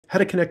how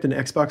to connect an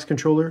Xbox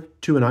controller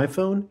to an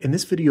iPhone. In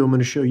this video, I'm going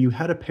to show you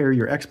how to pair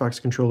your Xbox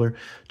controller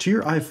to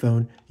your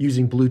iPhone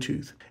using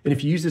Bluetooth. And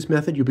if you use this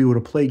method, you'll be able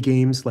to play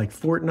games like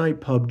Fortnite,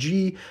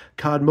 PUBG,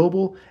 COD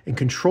Mobile, and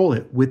control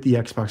it with the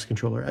Xbox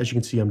controller, as you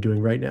can see I'm doing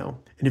right now.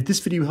 And if this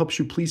video helps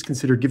you, please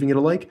consider giving it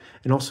a like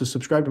and also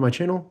subscribe to my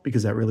channel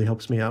because that really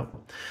helps me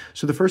out.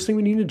 So the first thing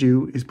we need to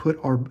do is put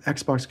our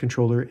Xbox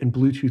controller in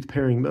Bluetooth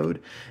pairing mode.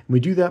 And we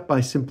do that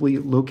by simply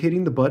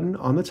locating the button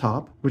on the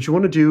top. What you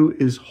want to do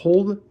is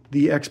hold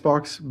the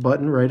Xbox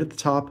button right at the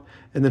top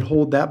and then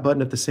hold that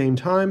button at the same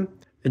time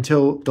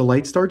until the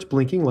light starts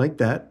blinking like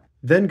that.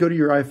 Then go to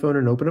your iPhone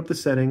and open up the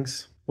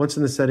settings. Once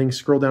in the settings,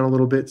 scroll down a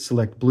little bit,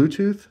 select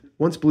Bluetooth.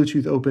 Once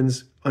Bluetooth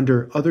opens,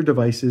 under Other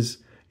Devices,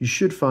 you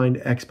should find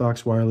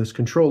Xbox Wireless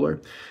Controller.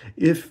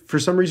 If for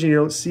some reason you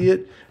don't see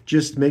it,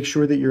 just make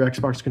sure that your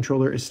Xbox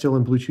controller is still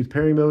in Bluetooth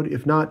pairing mode.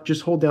 If not,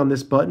 just hold down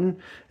this button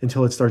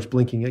until it starts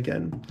blinking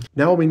again.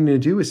 Now all we need to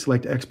do is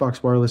select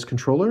Xbox Wireless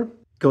Controller.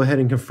 Go ahead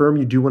and confirm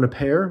you do want to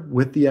pair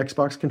with the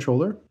Xbox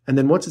controller. And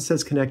then once it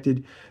says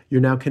connected,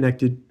 you're now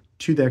connected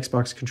to the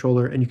Xbox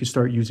controller and you can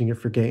start using it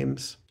for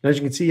games. And as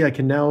you can see, I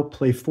can now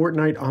play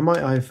Fortnite on my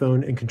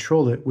iPhone and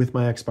control it with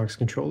my Xbox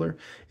controller.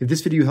 If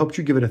this video helped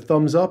you, give it a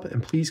thumbs up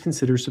and please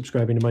consider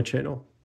subscribing to my channel.